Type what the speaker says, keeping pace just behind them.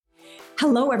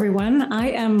Hello, everyone.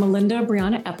 I am Melinda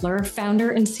Brianna Epler,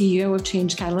 founder and CEO of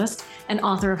Change Catalyst and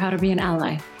author of How to Be an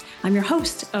Ally. I'm your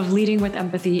host of Leading with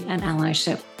Empathy and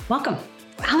Allyship. Welcome.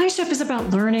 Allyship is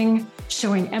about learning,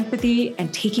 showing empathy,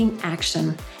 and taking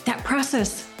action. That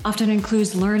process often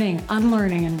includes learning,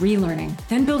 unlearning, and relearning,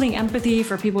 then building empathy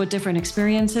for people with different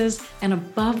experiences, and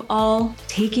above all,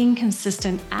 taking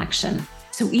consistent action.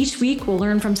 So each week we'll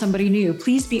learn from somebody new.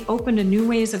 Please be open to new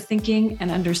ways of thinking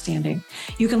and understanding.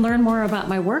 You can learn more about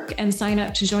my work and sign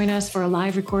up to join us for a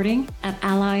live recording at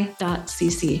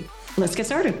ally.cc. Let's get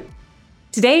started.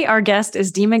 Today, our guest is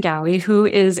Dima Ghawi, who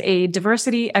is a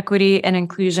diversity, equity, and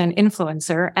inclusion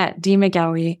influencer at Dima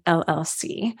Ghawi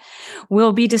LLC.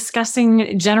 We'll be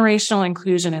discussing generational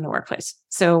inclusion in the workplace.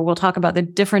 So we'll talk about the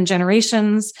different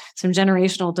generations, some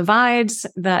generational divides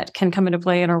that can come into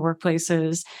play in our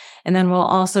workplaces. And then we'll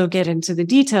also get into the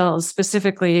details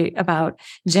specifically about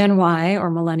Gen Y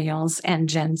or millennials and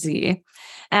Gen Z.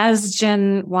 As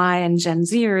Gen Y and Gen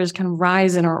Zers can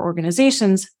rise in our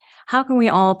organizations, how can we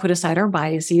all put aside our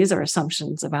biases or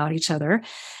assumptions about each other,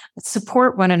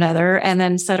 support one another, and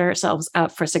then set ourselves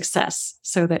up for success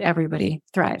so that everybody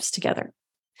thrives together?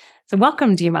 So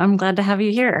welcome, Dima. I'm glad to have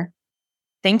you here.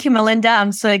 Thank you, Melinda.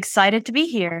 I'm so excited to be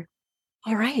here.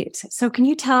 All right. So can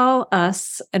you tell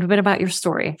us a bit about your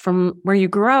story from where you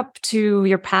grew up to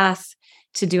your path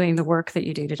to doing the work that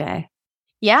you do today?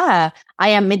 Yeah, I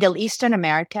am Middle Eastern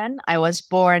American. I was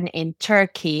born in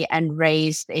Turkey and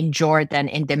raised in Jordan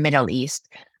in the Middle East.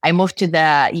 I moved to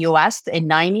the US in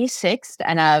 96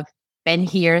 and I've been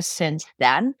here since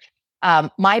then.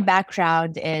 My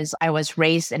background is I was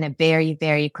raised in a very,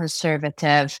 very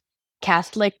conservative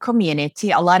Catholic community.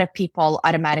 A lot of people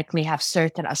automatically have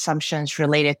certain assumptions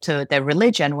related to the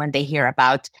religion when they hear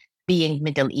about being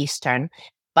Middle Eastern.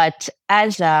 But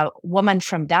as a woman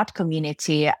from that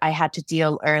community, I had to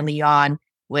deal early on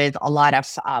with a lot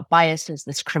of biases,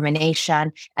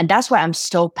 discrimination. And that's why I'm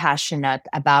so passionate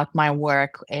about my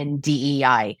work in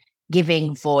DEI,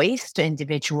 giving voice to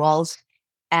individuals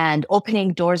and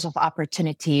opening doors of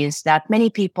opportunities that many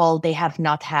people, they have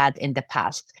not had in the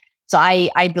past. So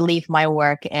I believe my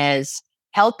work is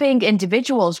helping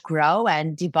individuals grow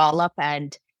and develop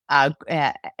and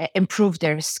improve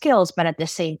their skills, but at the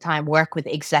same time work with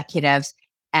executives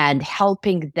and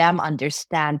helping them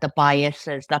understand the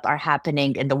biases that are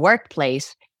happening in the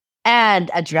workplace and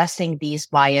addressing these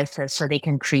biases so they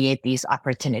can create these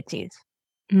opportunities.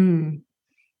 Thank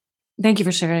you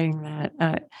for sharing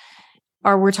that.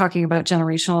 We're talking about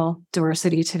generational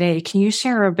diversity today. Can you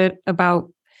share a bit about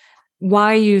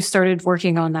why you started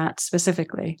working on that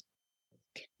specifically?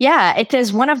 Yeah, it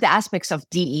is one of the aspects of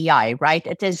DEI, right?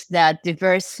 It is the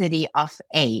diversity of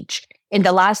age. In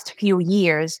the last few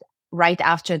years, right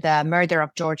after the murder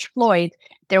of George Floyd,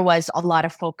 there was a lot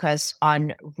of focus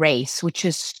on race, which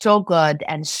is so good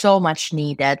and so much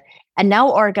needed. And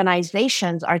now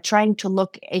organizations are trying to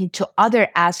look into other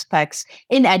aspects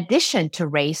in addition to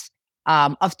race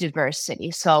of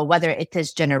diversity. So whether it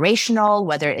is generational,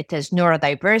 whether it is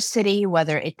neurodiversity,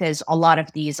 whether it is a lot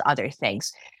of these other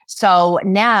things. So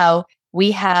now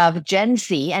we have Gen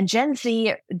Z, and Gen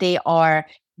Z, they are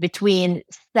between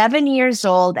 7 years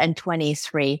old and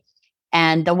 23.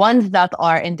 And the ones that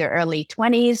are in their early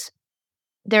 20s,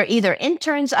 they're either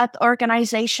interns at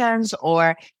organizations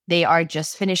or they are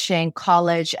just finishing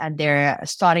college and they're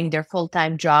starting their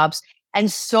full-time jobs.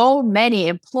 And so many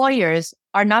employers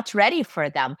are not ready for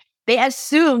them. They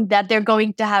assume that they're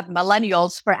going to have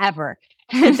millennials forever.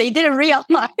 They didn't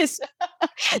realize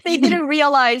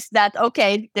that,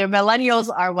 okay, their millennials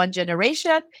are one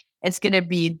generation. It's going to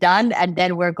be done. And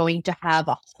then we're going to have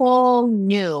a whole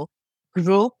new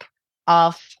group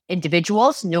of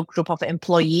individuals, new group of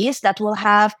employees that will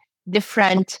have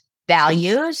different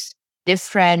values,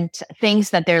 different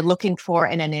things that they're looking for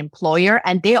in an employer.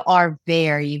 And they are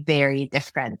very, very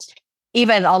different.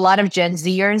 Even a lot of Gen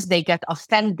Zers, they get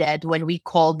offended when we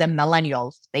call them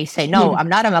millennials. They say, no, I'm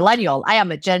not a millennial. I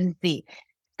am a Gen Z.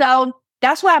 So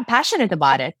that's why I'm passionate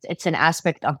about it. It's an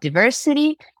aspect of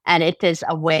diversity, and it is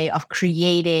a way of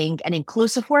creating an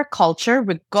inclusive work culture,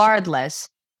 regardless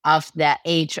of the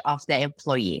age of the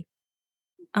employee.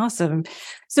 Awesome.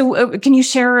 So can you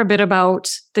share a bit about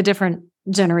the different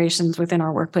generations within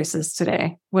our workplaces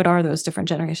today? What are those different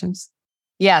generations?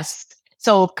 Yes.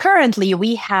 So currently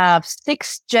we have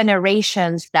 6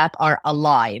 generations that are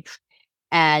alive.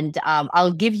 And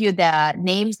I'll give you the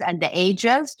names and the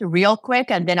ages real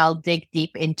quick, and then I'll dig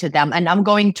deep into them. And I'm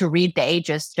going to read the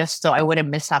ages just so I wouldn't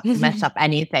mess up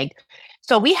anything.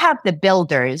 So we have the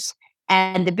builders,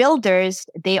 and the builders,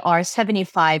 they are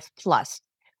 75 plus.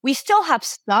 We still have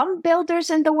some builders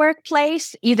in the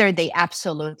workplace. Either they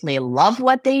absolutely love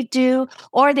what they do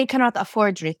or they cannot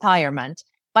afford retirement,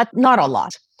 but not a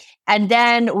lot. And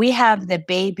then we have the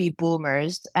baby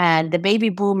boomers. And the baby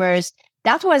boomers,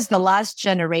 that was the last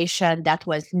generation that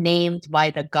was named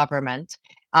by the government.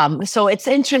 So it's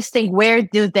interesting, where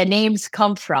do the names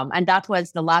come from? And that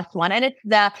was the last one. And it's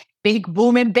the big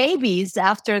booming babies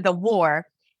after the war.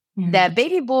 The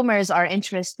baby boomers are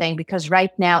interesting because right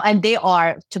now, and they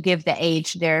are, to give the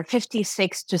age, they're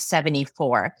 56 to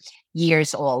 74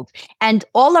 years old. And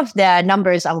all of the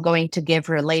numbers I'm going to give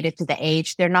related to the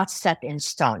age, they're not set in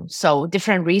stone. So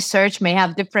different research may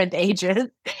have different ages,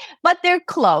 but they're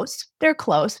close. They're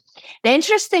close. The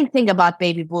interesting thing about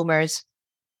baby boomers,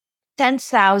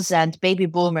 10,000 baby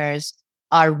boomers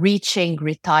are reaching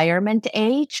retirement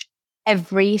age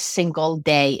every single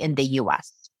day in the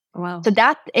US. Wow. So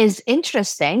that is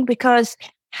interesting because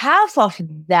half of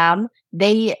them,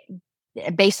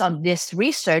 based on this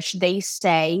research, they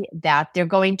say that they're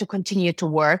going to continue to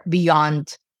work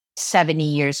beyond 70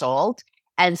 years old.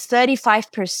 And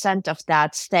 35% of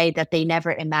that say that they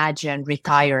never imagine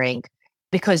retiring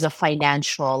because of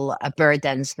financial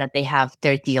burdens that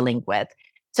they're dealing with.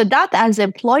 So that, as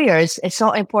employers, it's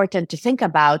so important to think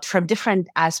about from different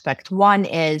aspects. One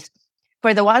is,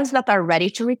 for the ones that are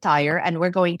ready to retire, and we're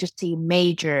going to see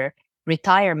major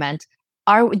retirement,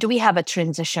 do we have a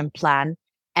transition plan?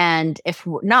 And if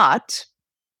not,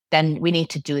 then we need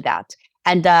to do that.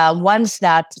 And ones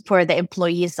that, for the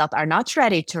employees that are not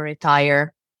ready to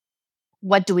retire,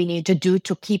 what do we need to do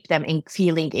to keep them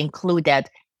feeling included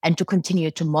and to continue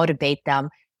to motivate them?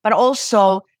 But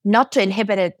also not to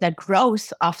inhibit the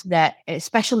growth of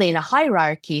especially in a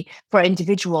hierarchy, for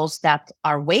individuals that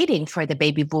are waiting for the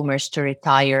baby boomers to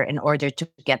retire in order to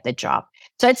get the job.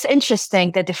 So it's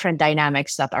interesting, the different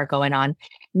dynamics that are going on.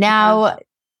 Now,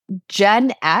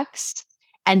 Gen X,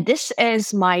 and this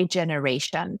is my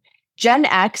generation. Gen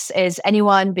X is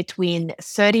anyone between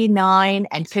 39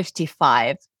 and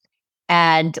 55.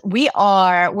 And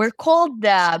we're called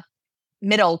the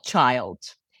middle child.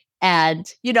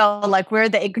 And, we're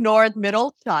the ignored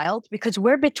middle child because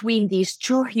we're between these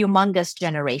two humongous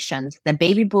generations, the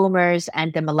baby boomers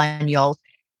and the millennials.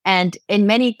 And in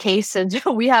many cases,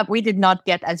 we did not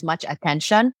get as much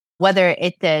attention, whether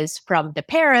it is from the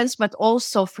parents, but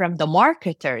also from the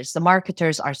marketers. The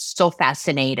marketers are so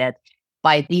fascinated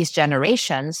by these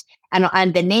generations.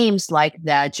 And the names like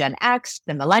the Gen X,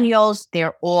 the millennials,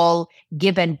 they're all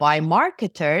given by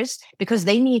marketers because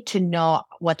they need to know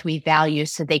what we value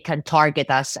so they can target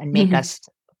us and make us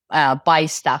buy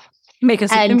stuff.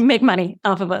 Make money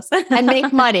off of us. And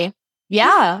make money.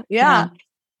 Yeah.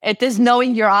 It is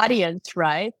knowing your audience,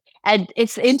 right? And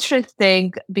it's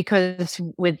interesting because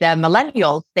with the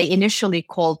millennials, they initially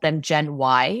called them Gen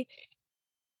Y,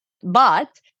 but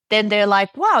then they're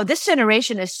like, wow, this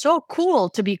generation is so cool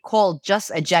to be called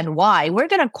just a Gen Y. We're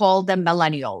going to call them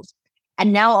millennials.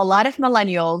 And now a lot of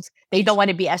millennials, they don't want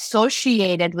to be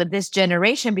associated with this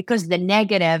generation because the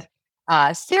negative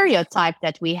stereotype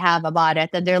that we have about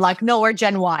it. And they're like, no, we're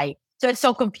Gen Y. So it's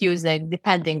so confusing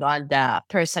depending on the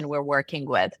person we're working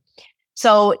with.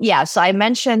 So I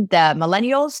mentioned the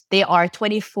millennials, they are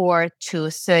 24 to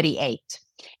 38.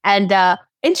 And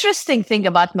interesting thing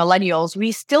about millennials,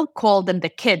 we still call them the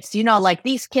kids. Like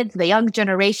these kids, the young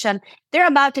generation, they're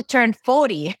about to turn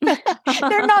 40.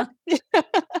 they're not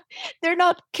they're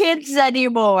not kids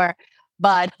anymore,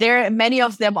 but many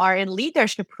of them are in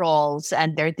leadership roles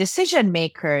and they're decision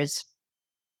makers.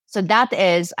 So that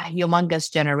is a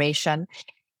humongous generation.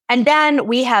 And then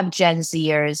we have Gen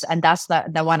Zers, and that's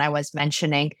the one I was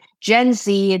mentioning. Gen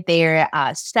Z, they're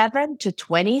 7 to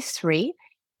 23.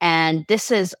 And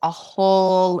this is a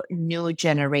whole new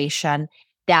generation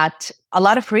that a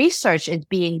lot of research is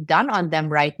being done on them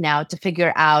right now to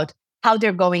figure out how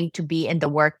they're going to be in the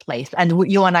workplace. And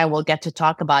you and I will get to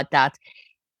talk about that.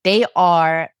 They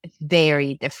are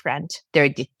very different. They're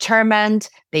determined.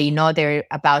 They know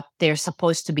they're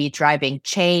supposed to be driving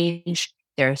change.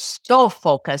 They're so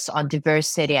focused on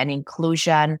diversity and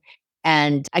inclusion.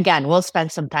 And again, we'll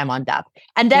spend some time on that.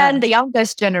 And then the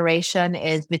youngest generation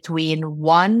is between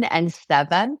 1 and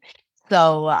 7.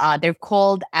 So they're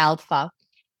called Alpha.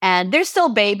 And they're still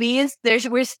babies. They're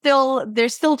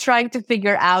still trying to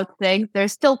figure out things. They're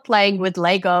still playing with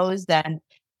Legos and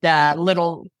the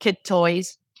little kid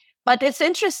toys. But it's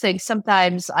interesting.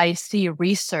 Sometimes I see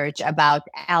research about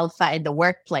Alpha in the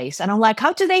workplace. And I'm like,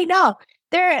 how do they know?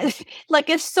 They're like,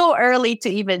 it's so early to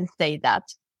even say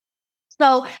that.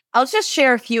 So I'll just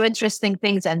share a few interesting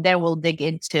things and then we'll dig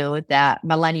into the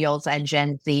millennials and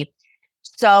Gen Z.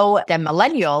 So the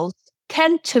millennials,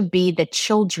 tend to be the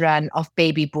children of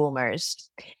baby boomers,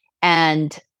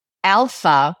 and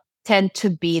alpha tend to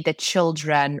be the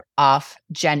children of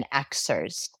Gen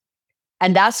Xers.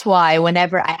 And that's why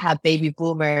whenever I have baby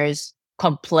boomers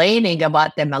complaining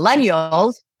about the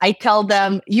millennials, I tell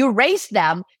them, you raised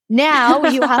them. Now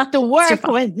you have to work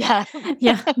with them.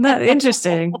 Yeah.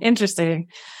 Interesting. Interesting.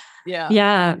 Yeah.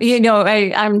 Yeah.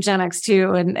 I'm Gen X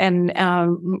too. And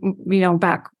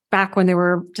back when they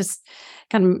were just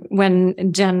kind of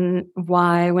when Gen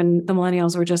Y, when the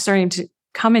millennials were just starting to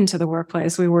come into the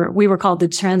workplace, we were called the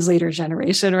translator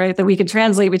generation, right? That we could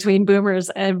translate between boomers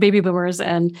and baby boomers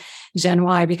and Gen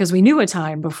Y, because we knew a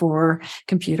time before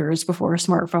computers, before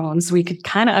smartphones, we could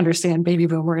kind of understand baby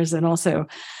boomers. And also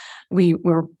we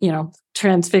were,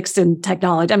 transfixed in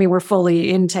technology. I mean, we're fully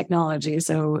in technology,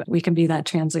 so we can be that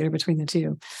translator between the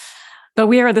two. But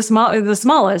we are the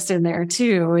smallest in there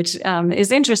too, which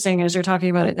is interesting as you're talking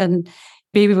about it. And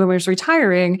baby boomers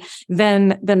retiring,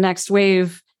 then the next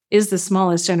wave is the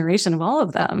smallest generation of all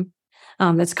of them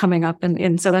that's coming up.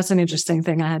 And so that's an interesting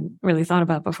thing I hadn't really thought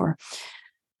about before.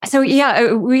 So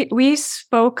yeah, we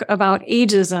spoke about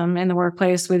ageism in the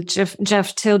workplace with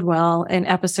Jeff Tidwell in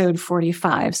episode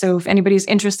 45. So if anybody's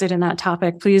interested in that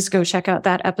topic, please go check out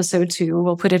that episode too.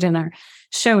 We'll put it in our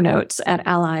show notes at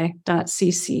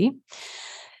ally.cc.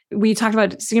 We talked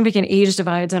about significant age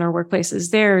divides in our workplaces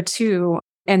there too.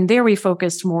 And there we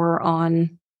focused more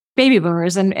on baby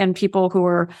boomers and people who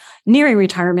are nearing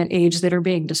retirement age that are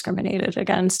being discriminated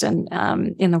against and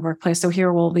in the workplace. So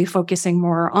here we'll be focusing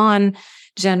more on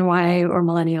Gen Y or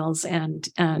millennials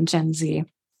and Gen Z.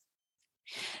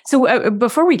 So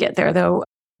before we get there, though,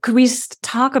 could we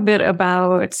talk a bit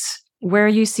about where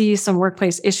you see some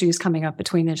workplace issues coming up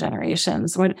between the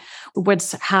generations?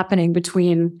 What's happening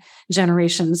between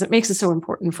generations that makes it so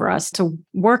important for us to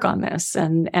work on this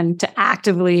and to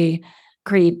actively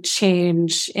create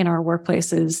change in our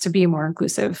workplaces to be more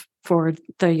inclusive for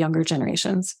the younger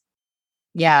generations?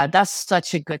 Yeah, that's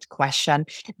such a good question.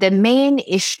 The main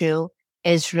issue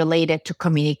is related to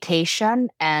communication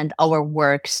and our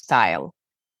work style.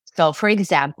 So, for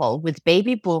example, with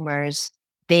baby boomers,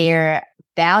 their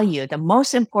value, the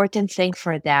most important thing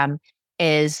for them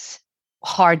is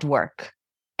hard work.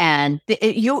 And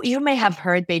you may have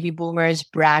heard baby boomers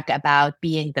brag about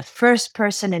being the first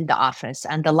person in the office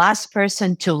and the last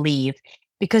person to leave,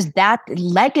 because that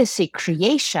legacy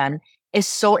creation is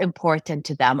so important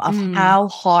to them of how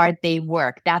hard they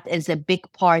work. That is a big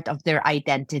part of their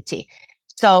identity.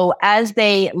 So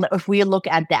if we look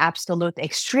at the absolute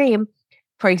extreme,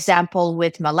 for example,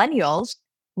 with millennials,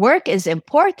 work is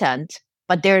important,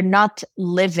 but they're not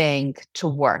living to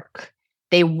work.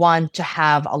 They want to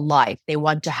have a life. They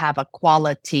want to have a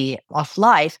quality of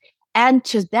life. And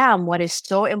to them, what is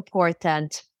so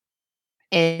important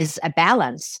is a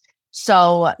balance.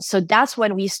 So that's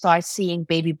when we start seeing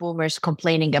baby boomers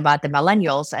complaining about the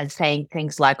millennials and saying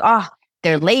things like, oh,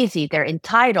 they're lazy, they're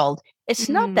entitled. It's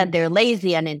not that they're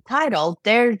lazy and entitled.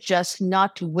 They're just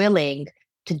not willing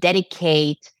to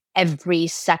dedicate every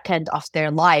second of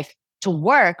their life to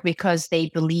work because they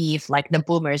believe, like the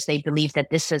boomers, they believe that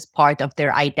this is part of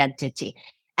their identity.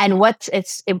 And what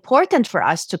it's important for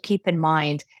us to keep in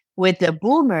mind with the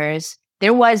boomers,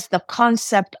 there was the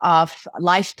concept of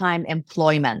lifetime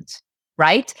employment,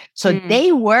 right? So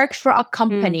they worked for a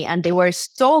company and they were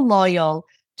so loyal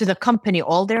to the company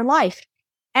all their life.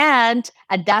 And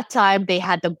at that time, they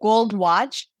had the gold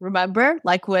watch. Remember,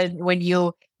 like when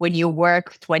you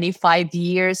work 25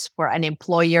 years for an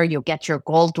employer, you get your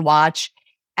gold watch.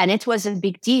 And it was a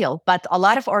big deal. But a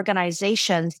lot of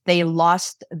organizations, they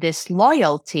lost this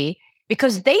loyalty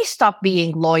because they stopped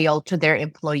being loyal to their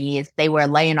employees. They were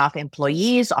laying off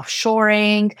employees,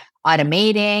 offshoring,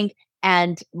 automating.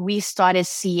 And we started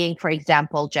seeing, for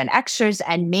example, Gen Xers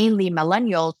and mainly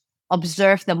millennials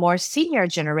observe the more senior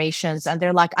generations. And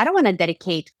they're like, I don't want to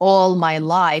dedicate all my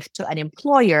life to an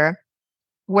employer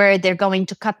where they're going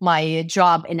to cut my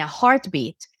job in a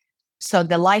heartbeat. So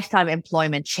the lifetime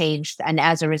employment changed. And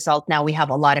as a result, now we have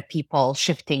a lot of people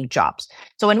shifting jobs.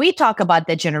 So when we talk about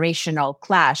the generational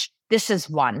clash, this is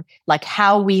one, like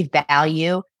how we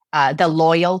value the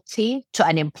loyalty to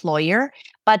an employer.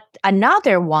 But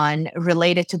another one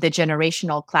related to the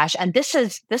generational clash, and this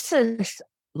is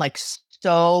like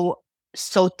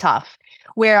so tough,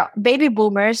 where baby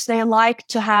boomers, they like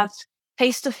to have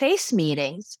face-to-face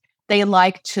meetings. They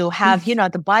like to have,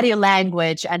 the body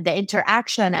language and the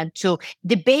interaction and to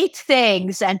debate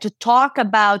things and to talk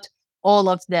about all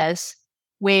of this.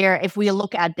 Where if we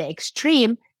look at the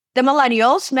extreme, the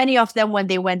millennials, many of them, when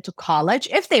they went to college,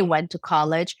 if they went to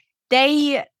college,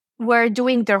 they were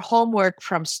doing their homework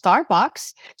from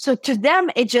Starbucks. So to them,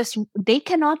 they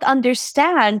cannot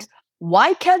understand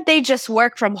why can't they just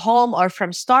work from home or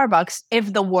from Starbucks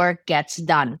if the work gets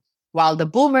done. While the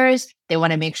boomers, they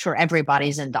want to make sure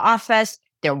everybody's in the office.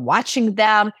 They're watching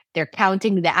them, they're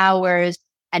counting the hours,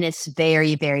 and it's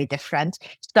very, very different.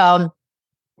 So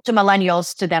to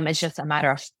millennials, to them, it's just a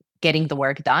matter of getting the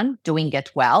work done, doing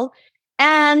it well,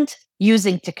 and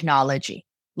using technology.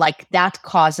 Like that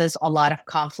causes a lot of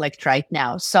conflict right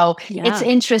now. So it's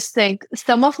interesting.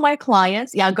 Some of my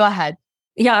clients, go ahead.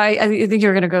 Yeah, I think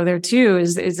you're going to go there too.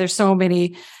 Is there so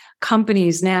many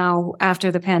companies now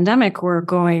after the pandemic were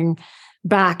going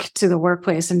back to the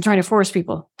workplace and trying to force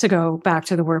people to go back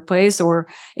to the workplace or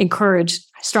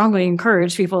strongly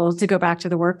encourage people to go back to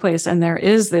the workplace. And there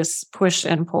is this push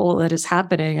and pull that is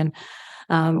happening,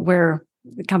 and where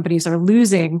companies are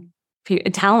losing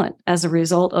talent as a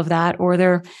result of that, or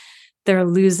they're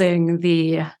losing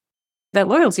that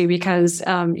loyalty because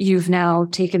you've now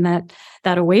taken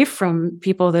that away from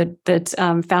people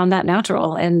that found that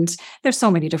natural. And there's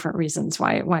so many different reasons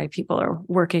why people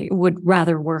would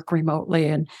rather work remotely.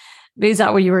 And is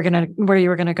that where you were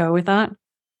gonna go with that?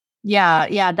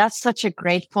 Yeah, that's such a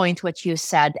great point what you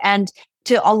said. And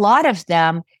to a lot of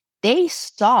them, they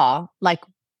saw like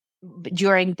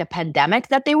during the pandemic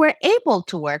that they were able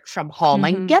to work from home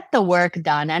and get the work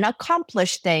done and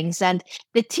accomplish things, and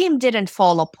the team didn't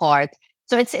fall apart.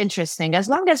 So it's interesting. As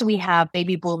long as we have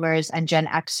baby boomers and Gen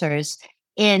Xers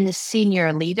in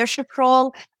senior leadership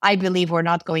role, I believe we're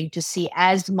not going to see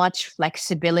as much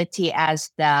flexibility as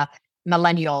the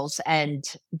millennials and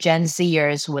Gen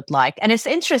Zers would like. And it's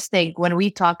interesting when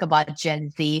we talk about Gen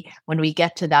Z, when we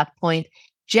get to that point,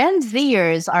 Gen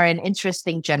Zers are an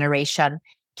interesting generation.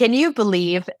 Can you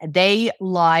believe they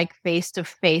like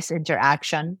face-to-face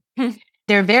interaction?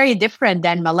 They're very different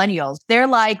than millennials. They're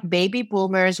like baby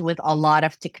boomers with a lot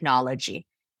of technology.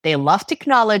 They love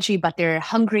technology, but they're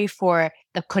hungry for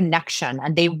the connection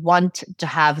and they want to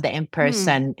have the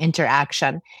in-person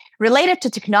interaction. Related to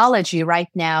technology right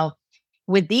now,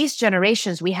 with these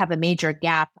generations, we have a major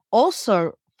gap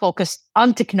also focused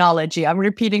on technology. I'm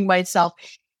repeating myself.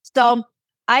 So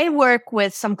I work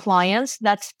with some clients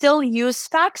that still use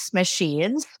fax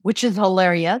machines, which is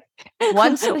hilarious.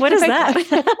 What is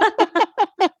that?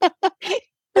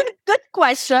 Good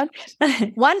question.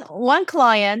 One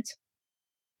client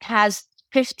has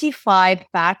 55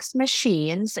 fax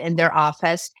machines in their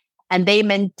office, and they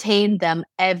maintain them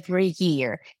every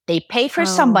year. They pay for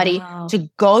somebody to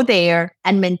go there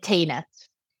and maintain it.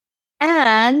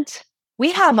 And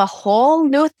we have a whole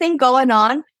new thing going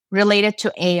on related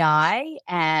to AI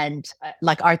and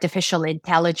like artificial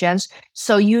intelligence.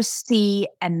 So you see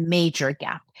a major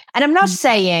gap. And I'm not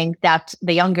saying that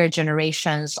the younger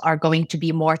generations are going to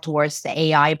be more towards the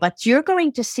AI, but you're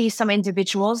going to see some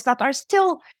individuals that are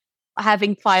still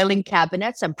having filing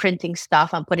cabinets and printing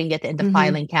stuff and putting it in the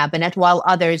filing cabinet, while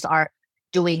others are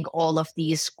doing all of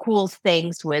these cool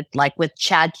things with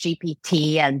Chat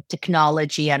GPT and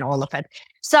technology and all of it.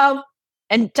 So,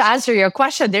 and to answer your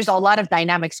question, there's a lot of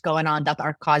dynamics going on that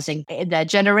are causing the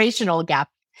generational gap.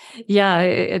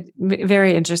 Yeah,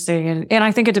 very interesting. And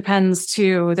I think it depends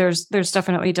too. There's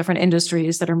definitely different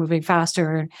industries that are moving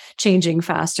faster and changing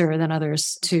faster than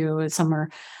others too. Some are,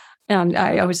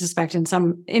 I always suspect in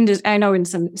some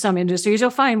industries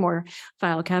you'll find more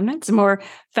file cabinets, more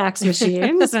fax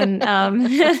machines, and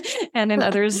and in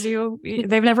others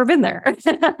they've never been there.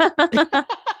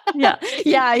 Yeah.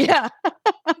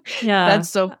 That's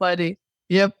so funny.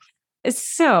 Yep.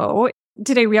 So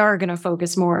today we are going to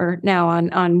focus more now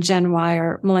on Gen Y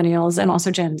or millennials and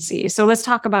also Gen Z. So let's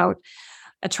talk about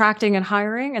attracting and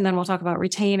hiring, and then we'll talk about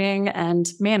retaining and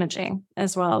managing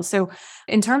as well. So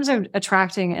in terms of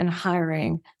attracting and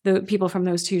hiring the people from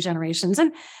those two generations,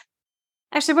 and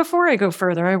actually before I go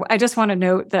further, I just want to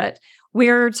note that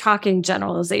we're talking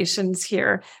generalizations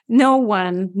here.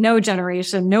 No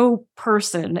generation, no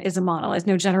person is a monolith.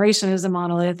 No generation is a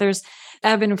monolith. There's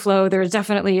ebb and flow. There's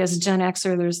definitely, as a Gen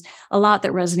Xer, there's a lot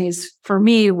that resonates for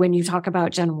me when you talk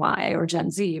about Gen Y or Gen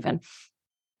Z even.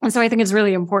 And so I think it's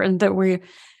really important that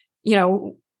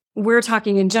we're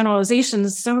talking in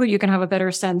generalizations so that you can have a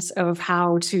better sense of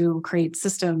how to create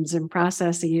systems and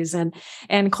processes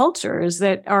and cultures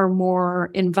that are more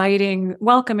inviting,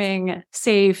 welcoming,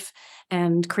 safe,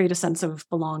 and create a sense of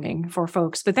belonging for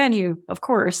folks. But then of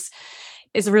course,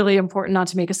 it's really important not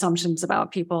to make assumptions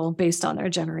about people based on their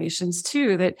generations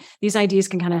too, that these ideas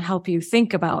can kind of help you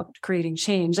think about creating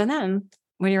change. And then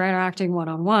when you're interacting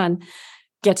one-on-one,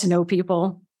 get to know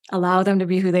people, allow them to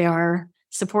be who they are,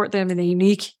 support them in the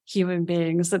unique human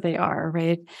beings that they are,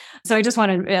 right? So I just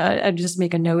want to just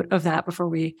make a note of that before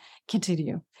we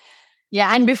continue.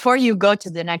 Yeah. And before you go to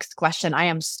the next question, I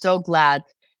am so glad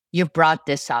you brought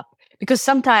this up because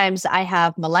sometimes I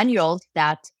have millennials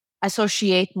that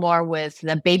associate more with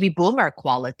the baby boomer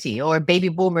quality, or baby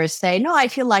boomers say, no, I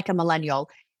feel like a millennial.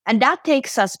 And that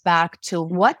takes us back to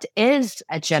what is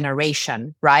a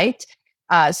generation, right?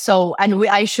 I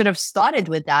should have started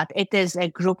with that. It is a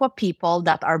group of people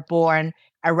that are born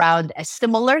around a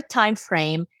similar time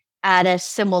frame at a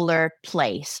similar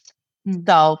place.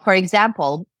 So, for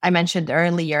example, I mentioned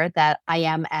earlier that I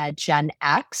am a Gen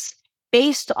X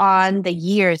based on the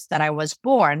years that I was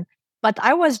born, but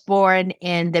I was born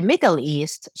in the Middle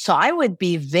East. So I would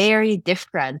be very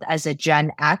different as a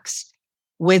Gen X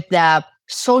with the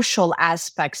social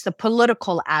aspects, the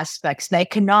political aspects, the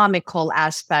economical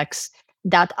aspects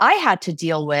that I had to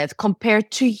deal with compared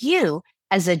to you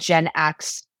as a Gen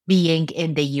X being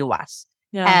in the US.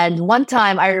 Yeah. And one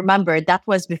time I remember that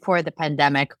was before the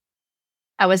pandemic.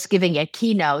 I was giving a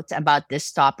keynote about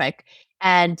this topic,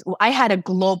 and I had a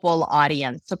global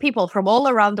audience. So people from all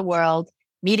around the world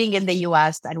meeting in the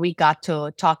US, and we got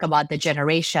to talk about the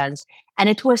generations. And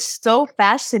it was so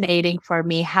fascinating for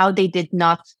me how they did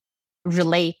not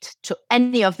relate to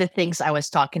any of the things I was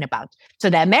talking about. So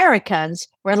the Americans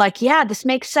were like, yeah, this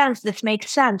makes sense. This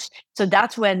makes sense. So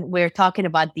that's when we're talking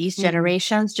about these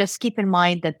generations. Just keep in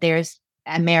mind that there's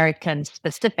American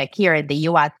specific here in the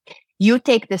US. You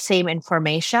take the same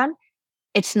information,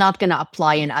 it's not going to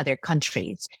apply in other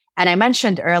countries. And I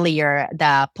mentioned earlier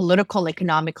the political,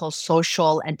 economical,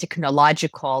 social, and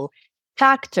technological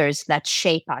factors that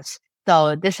shape us.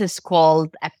 So this is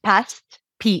called a PEST,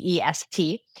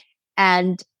 P-E-S-T.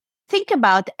 And think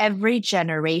about every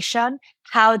generation,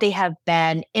 how they have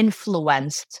been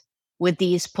influenced with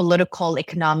these political,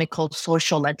 economical,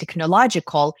 social, and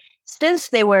technological since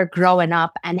they were growing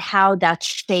up, and how that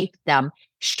shaped them,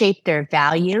 shaped their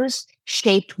values,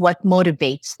 shaped what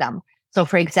motivates them. So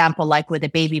for example, like with the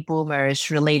baby boomers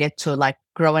related to like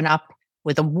growing up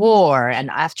with a war, and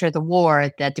after the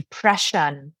war, the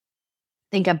depression.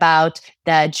 Think about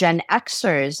the Gen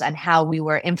Xers and how we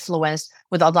were influenced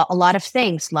with a lot of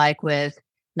things, like with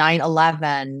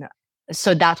 9/11.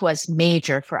 So that was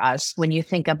major for us. When you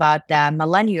think about the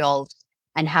millennials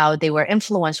and how they were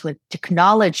influenced with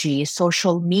technology,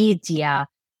 social media,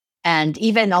 and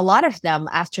even a lot of them,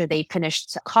 after they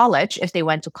finished college, if they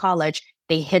went to college,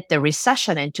 they hit the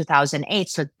recession in 2008.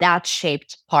 So that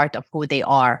shaped part of who they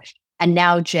are. And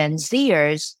now Gen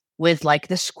Zers, with like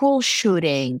the school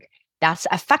shooting, that's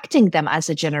affecting them as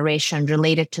a generation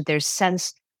related to their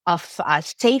sense of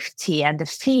safety and the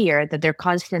fear that they're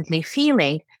constantly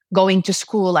feeling going to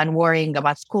school and worrying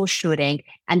about school shooting.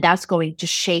 And that's going to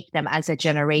shape them as a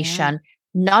generation,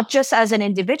 not just as an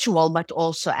individual, but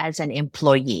also as an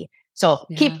employee. So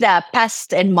keep that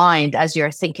past in mind as you're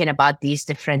thinking about these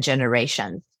different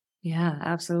generations. Yeah,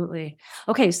 absolutely.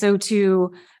 Okay, so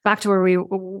back to where we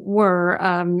were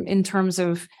in terms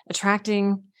of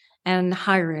attracting and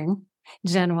hiring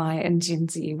Gen Y and Gen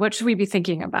Z. What should we be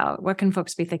thinking about? What can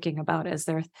folks be thinking about as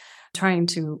they're trying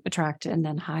to attract and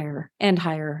then hire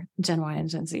Gen Y and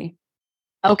Gen Z?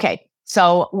 Okay,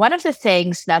 so one of the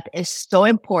things that is so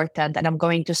important, and I'm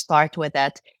going to start with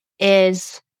it,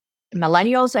 is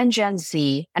millennials and Gen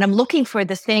Z, and I'm looking for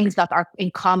the things that are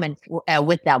in common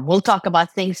with them. We'll talk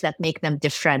about things that make them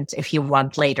different if you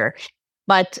want later,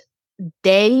 but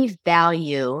they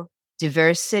value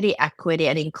diversity, equity,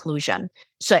 and inclusion.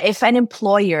 So if an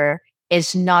employer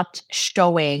is not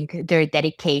showing their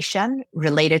dedication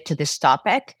related to this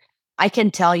topic, I can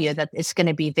tell you that it's going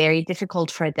to be very difficult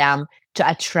for them to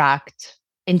attract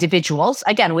individuals,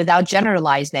 again, without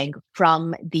generalizing,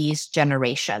 from these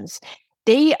generations.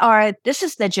 This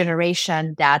is the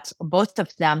generation that both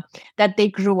of them, that they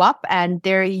grew up and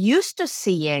they're used to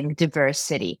seeing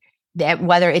diversity,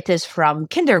 whether it is from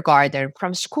kindergarten,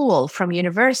 from school, from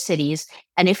universities.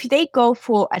 And if they go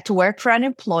to work for an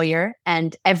employer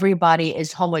and everybody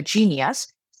is homogeneous,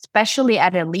 especially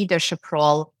at a leadership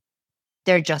role,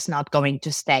 they're just not going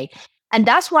to stay. And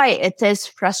that's why it is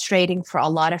frustrating for a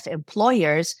lot of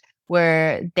employers,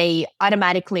 where they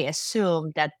automatically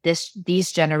assume that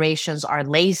these generations are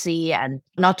lazy and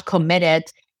not committed.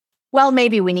 Well,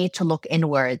 maybe we need to look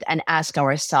inward and ask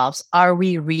ourselves, are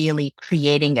we really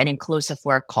creating an inclusive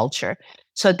work culture?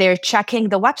 So they're checking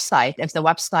the website. If the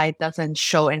website doesn't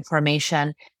show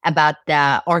information about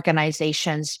the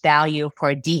organization's value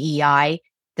for DEI,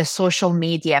 the social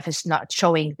media, if it's not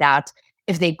showing that,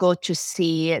 if they go to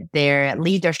see their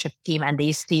leadership team and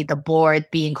they see the board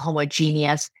being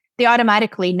homogeneous, they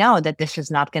automatically know that this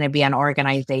is not going to be an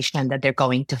organization that they're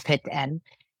going to fit in.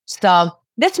 So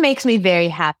this makes me very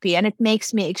happy, and it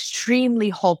makes me extremely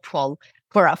hopeful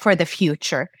for the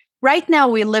future. Right now,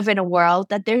 we live in a world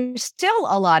that there's still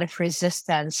a lot of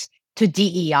resistance to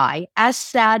DEI, as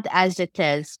sad as it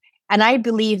is. And I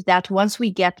believe that once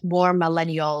we get more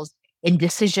millennials in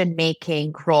decision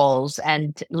making roles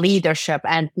and leadership,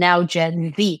 and now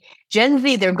Gen Z,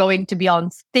 they're going to be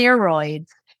on steroids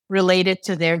related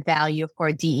to their value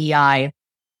for DEI.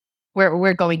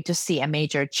 We're going to see a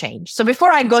major change. So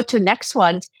before I go to next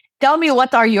one, tell me,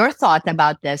 what are your thoughts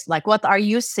about this? Like, what are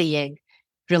you seeing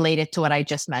related to what I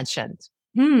just mentioned?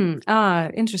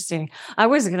 Interesting. I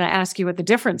was going to ask you what the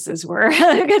differences were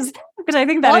because I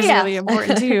think that is really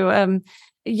important too.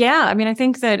 Yeah, I mean, I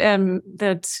think that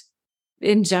that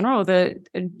in general, the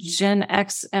Gen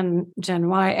X and Gen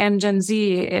Y and Gen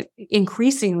Z,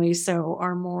 increasingly so,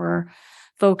 are more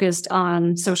focused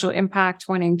on social impact,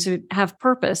 wanting to have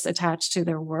purpose attached to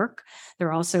their work.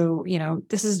 They're also,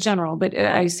 this is general, but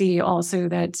I see also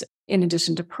that in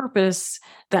addition to purpose,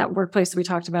 that workplace that we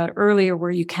talked about earlier,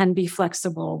 where you can be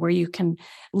flexible, where you can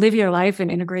live your life and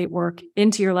integrate work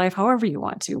into your life however you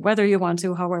want to, whether you want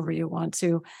to, however you want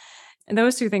to. And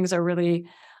those two things are really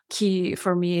key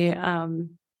for me.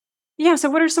 So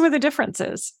what are some of the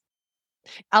differences?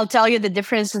 I'll tell you the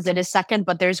differences in a second,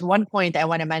 but there's one point I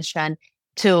want to mention.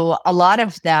 To a lot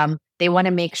of them, they want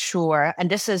to make sure, and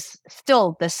this is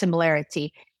still the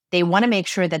similarity, they want to make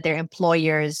sure that their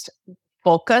employers'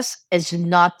 focus is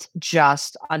not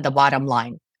just on the bottom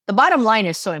line. The bottom line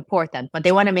is so important, but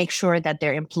they want to make sure that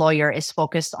their employer is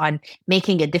focused on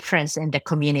making a difference in the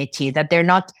community, that they're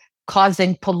not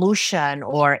causing pollution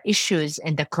or issues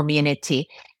in the community.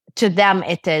 To them,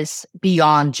 it is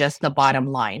beyond just the bottom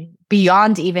line,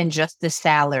 beyond even just the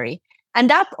salary. And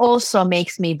that also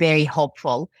makes me very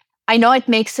hopeful. I know it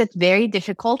makes it very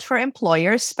difficult for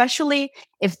employers, especially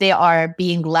if they are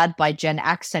being led by Gen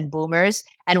X and boomers.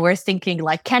 And we're thinking,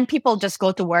 like, can people just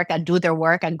go to work and do their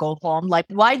work and go home? Like,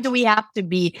 why do we have to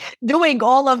be doing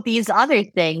all of these other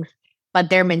things? But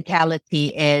their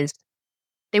mentality is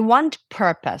they want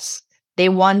purpose, they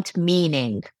want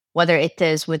meaning, whether it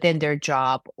is within their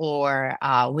job or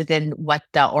within what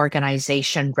the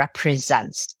organization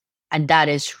represents. And that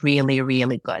is really,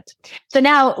 really good. So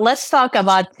now let's talk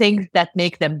about things that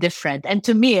make them different. And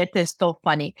to me, it is so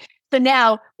funny. So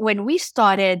now when we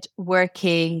started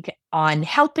working on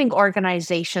helping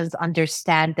organizations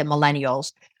understand the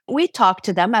millennials, we talked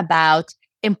to them about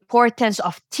importance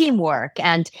of teamwork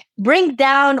and bring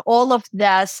down all of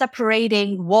the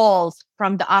separating walls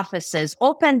from the offices,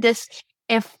 open this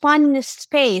a fun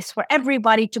space for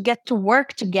everybody to get to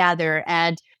work together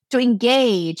and to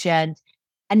engage. And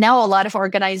now a lot of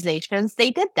organizations, they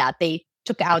did that. They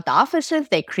took out the offices,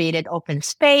 they created open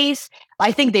space.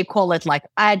 I think they call it like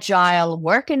agile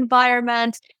work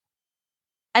environment.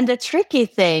 And the tricky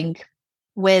thing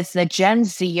with the Gen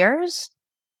Zers,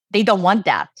 they don't want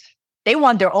that. They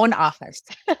want their own office.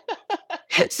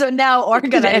 So now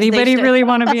organizations... Did anybody really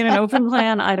want to be in an open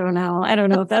plan? I don't know. I don't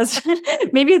know if that's...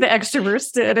 Maybe the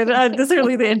extroverts did. And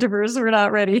certainly the introverts were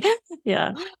not ready.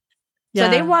 Yeah. So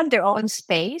they want their own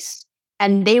space.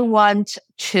 And they don't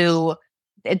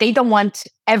want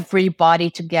everybody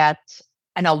to get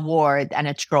an award and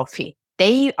a trophy.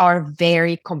 They are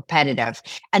very competitive.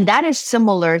 And that is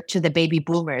similar to the baby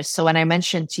boomers. So when I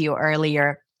mentioned to you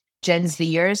earlier, Gen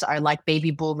Zers are like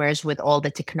baby boomers with all the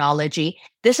technology.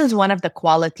 This is one of the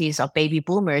qualities of baby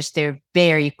boomers. They're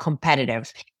very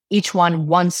competitive. Each one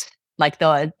wants,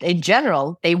 in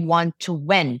general, they want to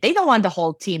win. They don't want the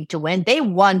whole team to win. They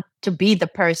want to be the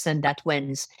person that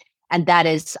wins. And that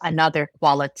is another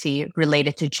quality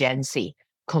related to Gen Z.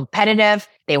 Competitive,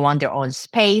 they want their own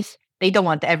space. They don't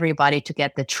want everybody to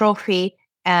get the trophy,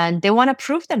 and they want to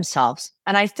prove themselves.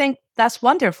 And I think that's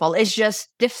wonderful. It's just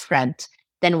different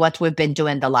than what we've been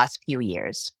doing the last few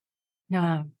years.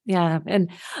 Yeah. And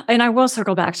I will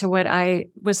circle back to what I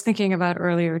was thinking about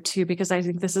earlier too, because I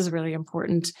think this is really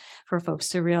important for folks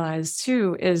to realize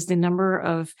too, is the number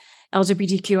of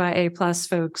LGBTQIA plus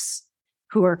folks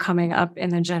who are coming up in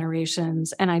the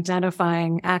generations and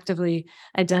actively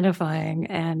identifying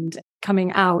and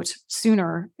coming out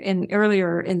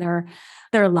earlier in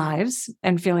their lives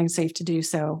and feeling safe to do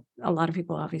so. A lot of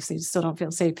people obviously still don't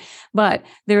feel safe, but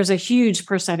there's a huge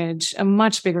percentage, a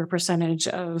much bigger percentage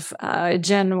of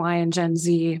Gen Y and Gen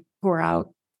Z who are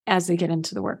out as they get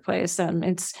into the workplace.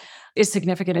 It's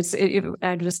significant.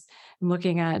 I'm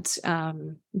looking at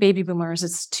baby boomers,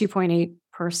 it's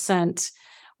 2.8%.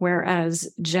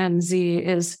 Whereas Gen Z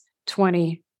is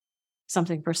 20.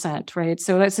 something percent, right?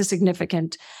 So that's a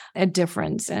significant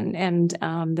difference. And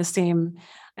the same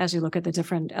as you look at the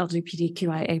different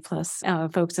LGBTQIA plus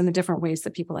folks and the different ways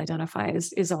that people identify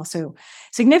is also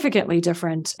significantly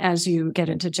different as you get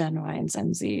into Gen Y and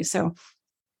Gen Z. So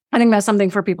I think that's something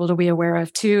for people to be aware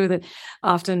of too, that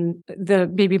often the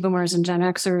baby boomers and Gen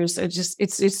Xers,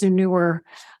 it's newer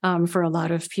for a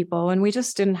lot of people. And we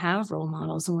just didn't have role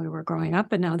models when we were growing up,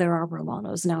 but now there are role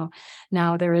models.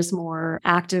 Now there is more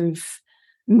active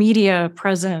media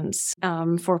presence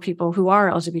for people who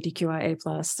are LGBTQIA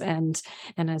plus. And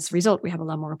as a result, we have a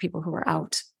lot more people who are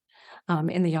out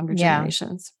in the younger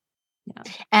generations. Yeah.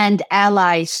 And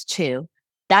allies too.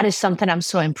 That is something I'm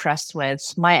so impressed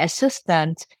with. My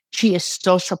assistant, she is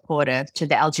so supportive to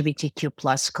the LGBTQ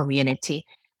plus community.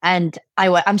 And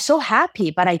I'm so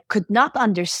happy, but I could not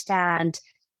understand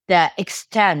the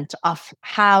extent of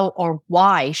how or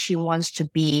why she wants to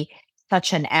be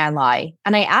such an ally.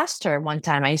 And I asked her one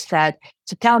time, I said,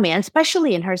 to tell me, and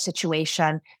especially in her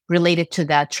situation related to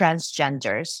the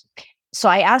transgenders. So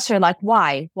I asked her, like,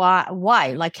 why?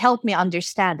 Like, help me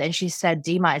understand. And she said,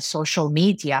 Dima, it's social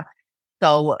media.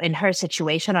 So in her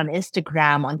situation on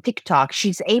Instagram, on TikTok,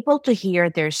 she's able to hear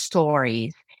their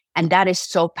stories. And that is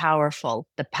so powerful,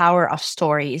 the power of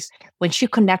stories. When she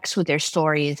connects with their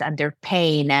stories and their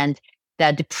pain and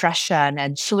the depression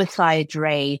and suicide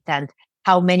rate and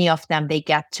how many of them they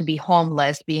get to be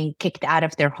homeless, being kicked out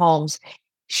of their homes,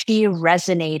 she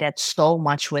resonated so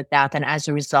much with that. And as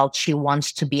a result, she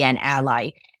wants to be an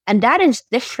ally. And that is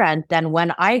different than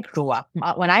when I grew up.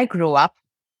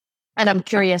 And I'm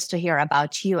curious to hear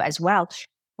about you as well.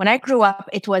 When I grew up,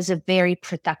 it was a very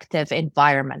protective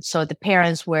environment. So the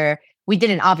parents we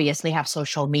didn't obviously have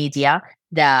social media.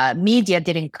 The media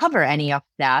didn't cover any of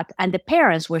that. And the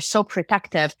parents were so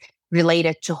protective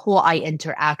related to who I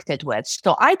interacted with.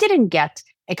 So I didn't get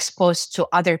exposed to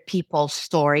other people's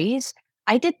stories.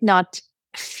 I did not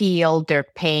feel their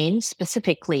pain,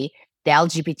 specifically the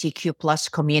LGBTQ plus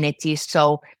community.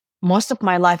 So most of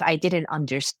my life, I didn't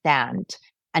understand.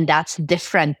 And that's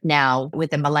different now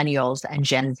with the millennials and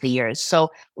Gen Zers.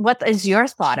 So what is your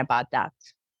thought about that?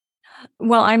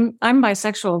 Well, I'm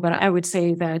bisexual, but I would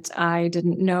say that I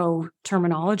didn't know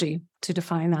terminology to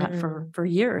define that for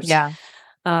years. Yeah.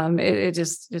 It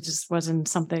just wasn't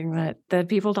something that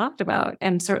people talked about.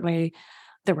 And certainly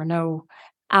there were no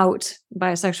out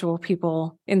bisexual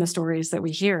people in the stories that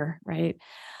we hear, right?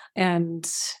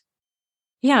 And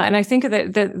yeah, and I think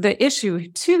that the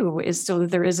issue too is still that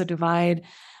there is a divide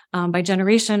by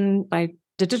generation, by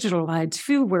the digital divide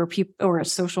too, where people, or a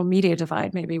social media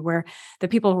divide maybe, where the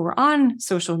people who are on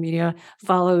social media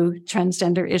follow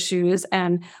transgender issues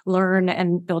and learn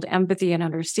and build empathy and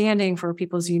understanding for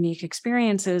people's unique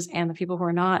experiences, and the people who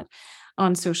are not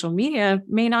on social media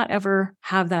may not ever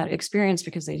have that experience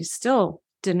because they still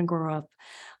didn't grow up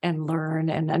and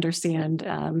learn and understand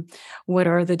what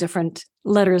are the different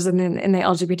letters in the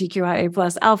LGBTQIA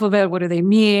plus alphabet, what do they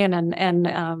mean,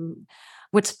 and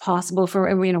what's possible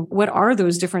for, what are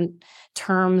those different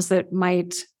terms that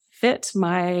might fit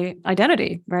my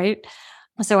identity, right?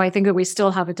 So I think that we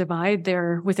still have a divide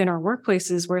there within our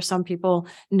workplaces where some people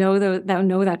know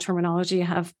that terminology,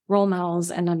 have role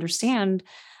models and understand,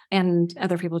 and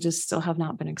other people just still have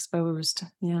not been exposed.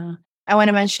 Yeah. I want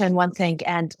to mention one thing.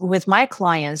 And with my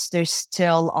clients, there's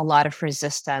still a lot of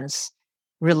resistance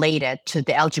related to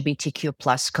the LGBTQ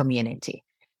plus community.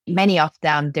 Many of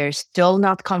them, they're still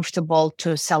not comfortable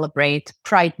to celebrate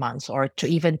Pride Month or to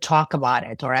even talk about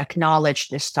it or acknowledge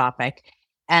this topic.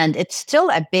 And it's still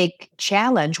a big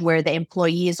challenge where the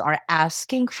employees are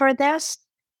asking for this,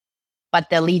 but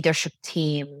the leadership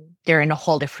team, they're in a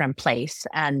whole different place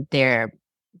and they're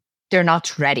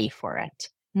not ready for it.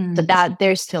 So that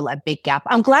there's still a big gap.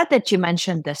 I'm glad that you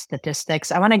mentioned the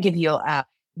statistics. I want to give you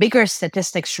bigger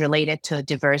statistics related to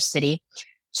diversity.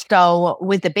 So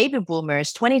with the baby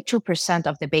boomers, 22%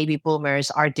 of the baby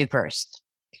boomers are diverse.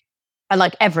 I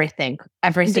like everything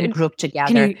grouped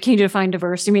together. Can you define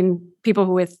diverse? You mean people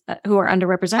who are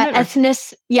underrepresented? Ethnic,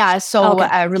 yeah. So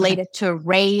related to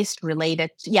race,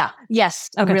 related to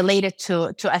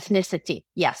ethnicity,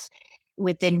 yes.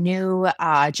 With the new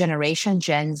generation,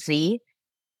 Gen Z,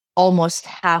 almost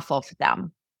half of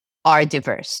them are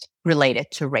diverse related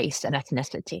to race and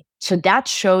ethnicity. So that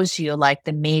shows you like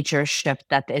the major shift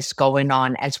that is going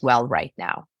on as well right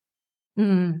now.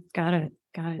 Got it.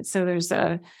 So there's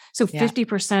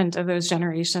 50% of those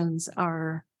generations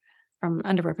are from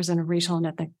underrepresented racial and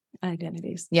ethnic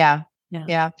identities. Yeah.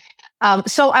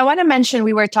 So I want to mention,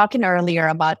 we were talking earlier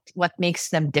about what makes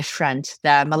them different,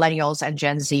 the millennials and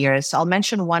Gen Zers. I'll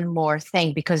mention one more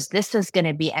thing because this is going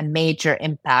to be a major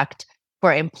impact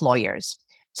for employers.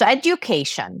 So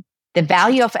education, the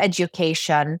value of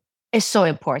education is so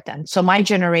important. So my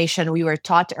generation, we were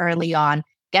taught early on,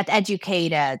 get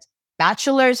educated.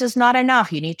 Bachelor's is not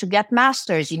enough. You need to get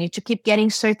masters. You need to keep getting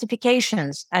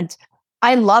certifications. And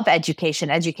I love education.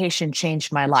 Education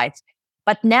changed my life.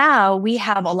 But now we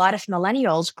have a lot of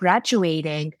millennials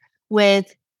graduating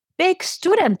with big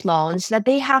student loans that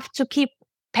they have to keep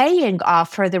paying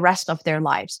off for the rest of their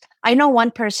lives. I know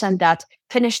one person that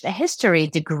finished a history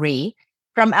degree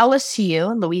from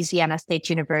LSU, Louisiana State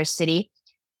University,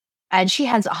 and she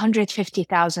has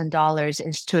 $150,000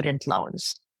 in student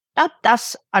loans.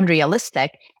 That's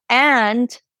unrealistic.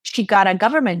 And she got a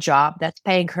government job that's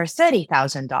paying her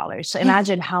 $30,000. So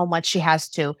imagine how much she has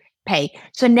to pay.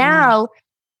 So now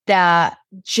the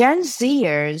Gen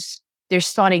Zers, they're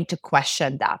starting to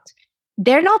question that.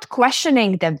 They're not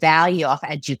questioning the value of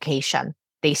education.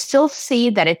 They still see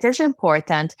that it is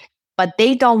important, but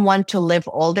they don't want to live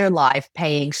all their life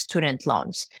paying student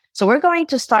loans. So we're going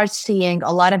to start seeing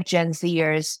a lot of Gen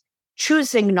Zers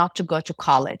choosing not to go to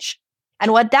college.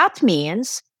 And what that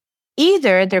means,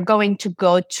 either they're going to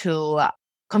go to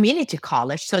community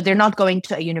college, so they're not going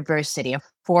to a university, a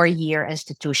 4-year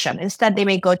institution. Instead, they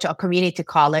may go to a community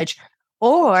college,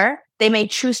 or they may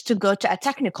choose to go to a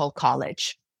technical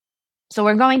college. So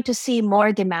we're going to see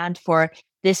more demand for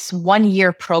this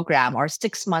 1-year program or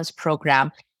 6 months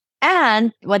program.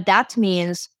 And what that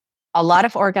means, a lot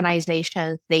of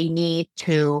organizations, they need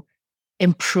to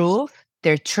improve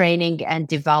their training and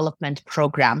development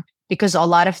program, because a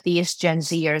lot of these Gen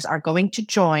Zers are going to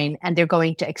join and they're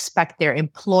going to expect their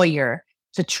employer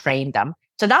to train them.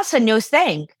 So that's a new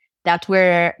thing that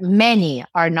where many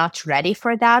are not ready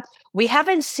for that. We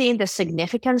haven't seen the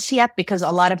significance yet because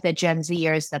a lot of the Gen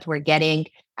Zers that we're getting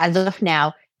as of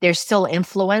now, they're still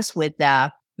influenced with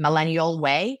the millennial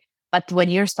way. But when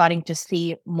you're starting to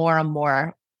see more and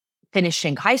more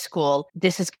finishing high school,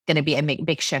 this is going to be a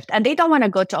big shift. And they don't want to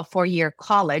go to a 4-year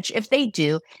college. If they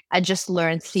do, and just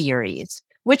learn theories,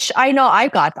 which I know I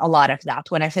got a lot of that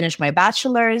when I finished my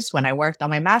bachelor's, when I worked on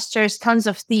my master's, tons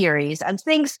of theories and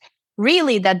things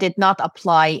really that did not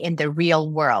apply in the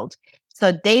real world.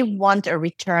 So they want a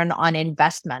return on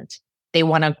investment. They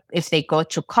want to, if they go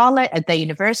to college at the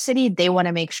university, they want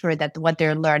to make sure that what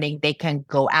they're learning, they can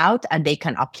go out and they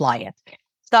can apply it.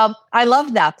 So I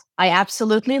love that. I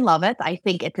absolutely love it. I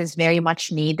think it is very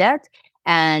much needed,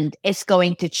 and it's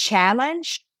going to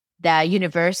challenge the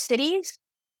universities,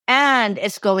 and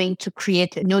it's going to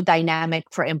create a new dynamic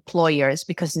for employers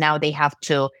because now they have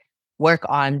to work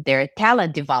on their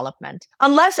talent development.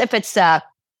 Unless if it's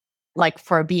like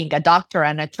for being a doctor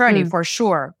and attorney, for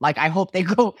sure. Like I hope they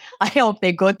go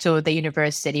to the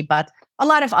university, but a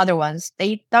lot of other ones,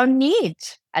 they don't need,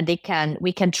 and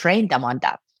we can train them on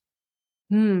that.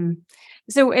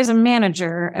 So as a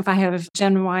manager, if I have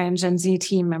Gen Y and Gen Z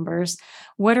team members,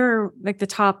 what are like the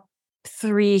top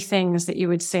 3 things that you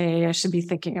would say I should be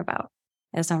thinking about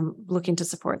as I'm looking to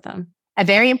support them? A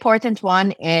very important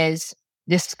one is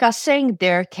discussing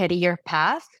their career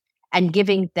path and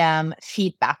giving them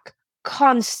feedback,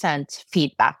 constant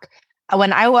feedback.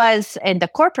 When I was in the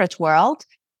corporate world,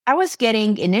 I was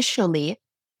getting initially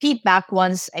feedback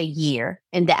once a year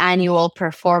in the annual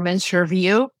performance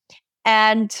review.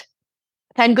 And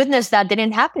thank goodness that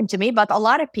didn't happen to me. But a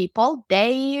lot of people,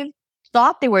 they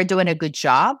thought they were doing a good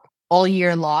job all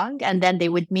year long. And then they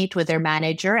would meet with their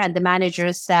manager, and the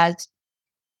manager says,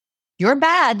 "You're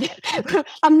bad.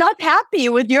 I'm not happy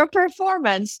with your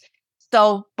performance."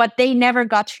 So, but they never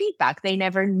got feedback. They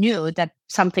never knew that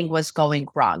something was going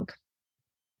wrong.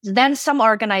 Then some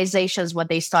organizations, what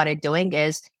they started doing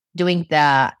is doing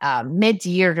the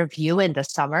mid-year review in the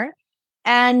summer.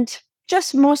 And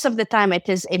just most of the time it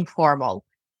is informal.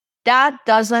 That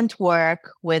doesn't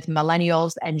work with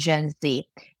millennials and Gen Z.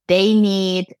 They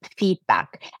need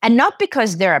feedback. And not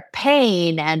because they're a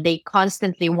pain and they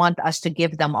constantly want us to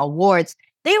give them awards.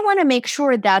 They want to make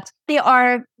sure that they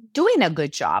are doing a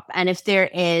good job. And if there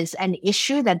is an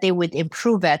issue, that they would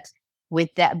improve it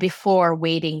with that before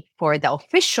waiting for the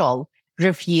official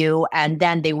review, and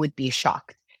then they would be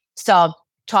shocked. So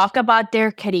talk about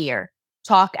their career.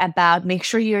 Talk about, make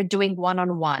sure you're doing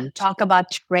one-on-one. Talk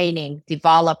about training,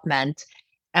 development,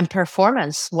 and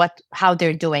performance, how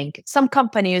they're doing. Some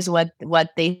companies, what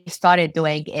they started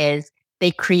doing is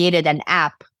they created an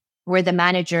app where the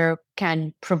manager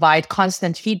can provide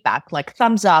constant feedback, like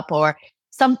thumbs up or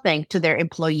something to their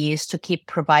employees to keep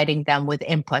providing them with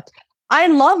input. I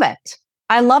love it.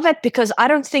 I love it because I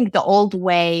don't think the old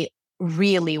way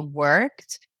really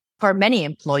worked for many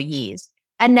employees.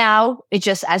 And now it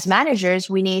just, as managers,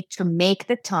 we need to make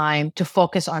the time to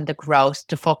focus on the growth,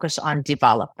 to focus on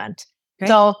development. Great.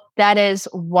 So that is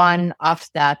one of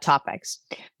the topics.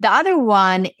 The other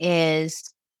one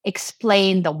is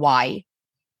explain the why.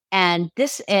 And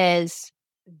this is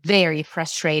very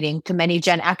frustrating to many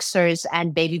Gen Xers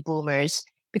and baby boomers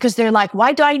because they're like,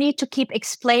 why do I need to keep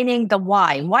explaining the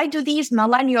why? Why do these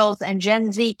millennials and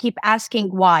Gen Z keep asking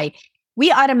why?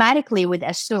 We automatically would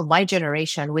assume, my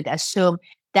generation would assume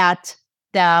that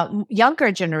the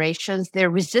younger generations, they're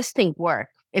resisting work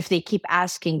if they keep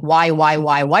asking why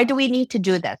do we need to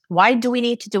do this? Why do we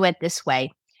need to do it this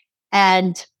way?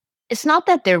 And it's not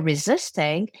that they're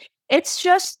resisting, it's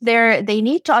just they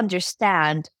need to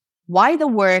understand why the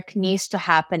work needs to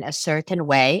happen a certain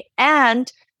way,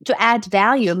 and to add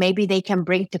value, maybe they can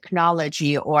bring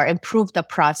technology or improve the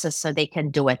process so they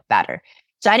can do it better.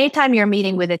 So anytime you're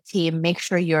meeting with a team, make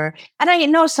sure and I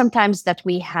know sometimes that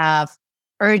we have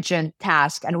urgent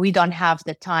tasks and we don't have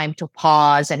the time to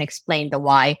pause and explain the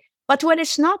why. But when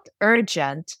it's not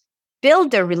urgent,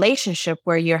 build a relationship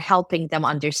where you're helping them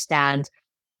understand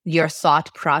your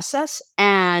thought process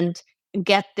and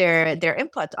get their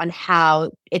input on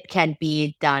how it can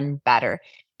be done better.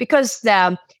 Because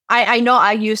I know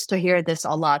I used to hear this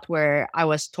a lot where I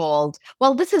was told,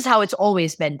 well, this is how it's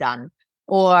always been done.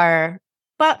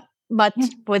 But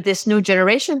with this new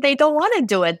generation, they don't want to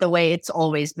do it the way it's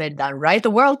always been done, right? The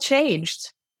world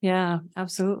changed. Yeah,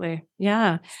 absolutely.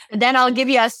 Yeah. And then I'll give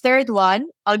you a third one.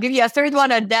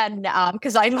 And then,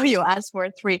 because I know you asked for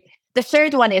three. The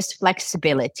third one is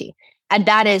flexibility. And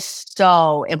that is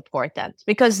so important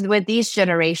because with these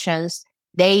generations,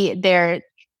 they're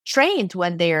trained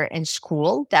when they're in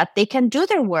school that they can do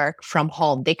their work from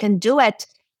home. They can do it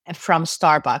from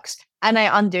Starbucks. And I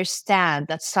understand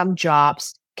that some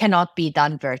jobs cannot be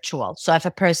done virtual. So if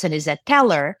a person is a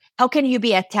teller, how can you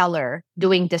be a teller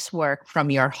doing this work from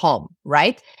your home,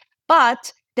 right?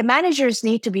 But the managers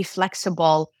need to be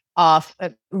flexible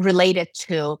related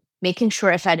to making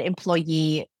sure if an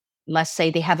employee, let's say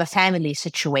they have a family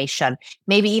situation,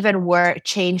 maybe even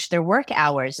change their work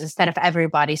hours instead of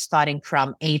everybody starting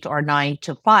from 8 or 9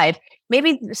 to 5.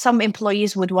 Maybe some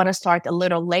employees would want to start a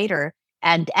little later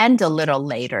and end a little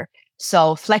later.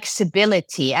 So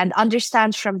flexibility, and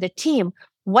understand from the team,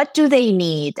 what do they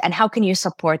need and how can you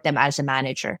support them as a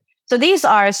manager? So these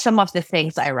are some of the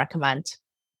things I recommend.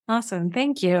 Awesome.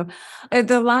 Thank you.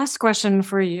 The last question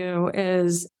for you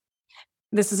is,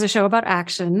 this is a show about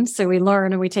action. So we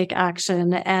learn and we take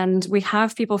action, and we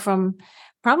have people from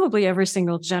probably every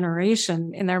single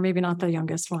generation in there, maybe not the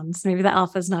youngest ones, maybe the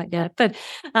alphas not yet, but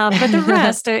the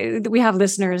rest, we have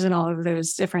listeners in all of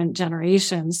those different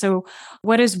generations. So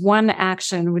what is one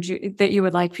action that you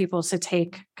would like people to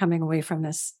take coming away from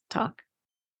this talk?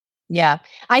 Yeah,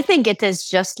 I think it is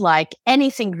just like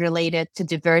anything related to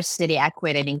diversity,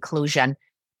 equity, and inclusion.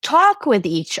 Talk with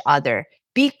each other.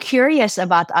 Be curious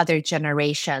about other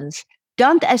generations.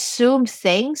 Don't assume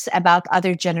things about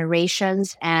other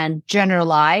generations and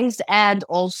generalize and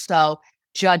also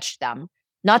judge them.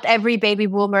 Not every baby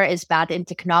boomer is bad in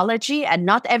technology, and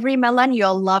not every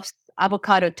millennial loves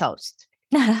avocado toast.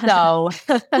 So,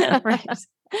 right.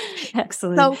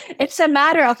 Excellent. So it's a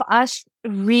matter of us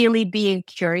really being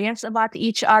curious about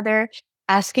each other,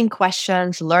 asking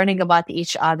questions, learning about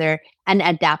each other, and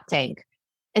adapting.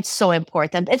 It's so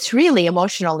important. It's really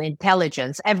emotional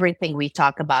intelligence. Everything we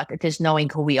talk about, it is knowing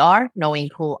who we are, knowing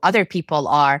who other people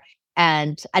are,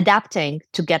 and adapting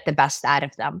to get the best out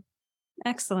of them.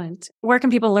 Excellent. Where can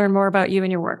people learn more about you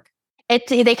and your work?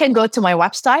 They can go to my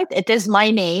website. It is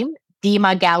my name,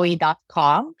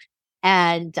 dimaghawi.com.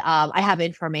 And I have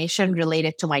information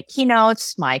related to my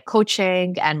keynotes, my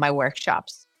coaching, and my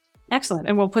workshops. Excellent.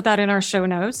 And we'll put that in our show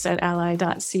notes at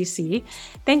ally.cc.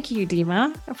 Thank you,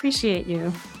 Dima. Appreciate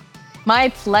you. My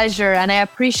pleasure. And I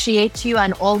appreciate you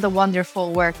and all the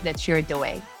wonderful work that you're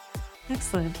doing.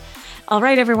 Excellent. All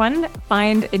right, everyone,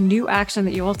 find a new action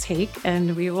that you will take,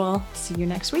 and we will see you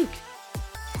next week.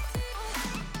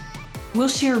 We'll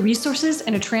share resources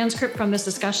and a transcript from this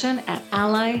discussion at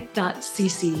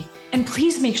ally.cc. And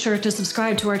please make sure to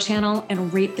subscribe to our channel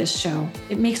and rate this show.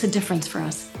 It makes a difference for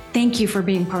us. Thank you for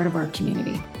being part of our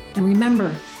community. And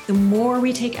remember, the more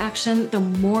we take action, the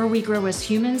more we grow as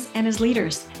humans and as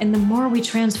leaders, and the more we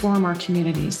transform our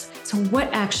communities. So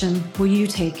what action will you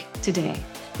take today?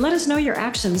 Let us know your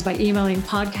actions by emailing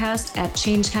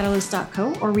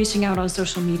podcast@changecatalyst.co or reaching out on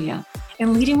social media.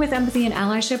 And Leading with Empathy and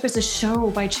Allyship is a show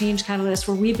by Change Catalyst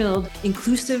where we build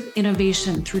inclusive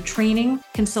innovation through training,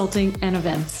 consulting, and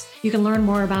events. You can learn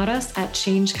more about us at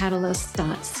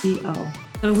changecatalyst.co.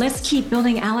 So let's keep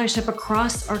building allyship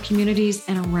across our communities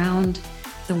and around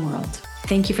the world.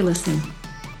 Thank you for listening.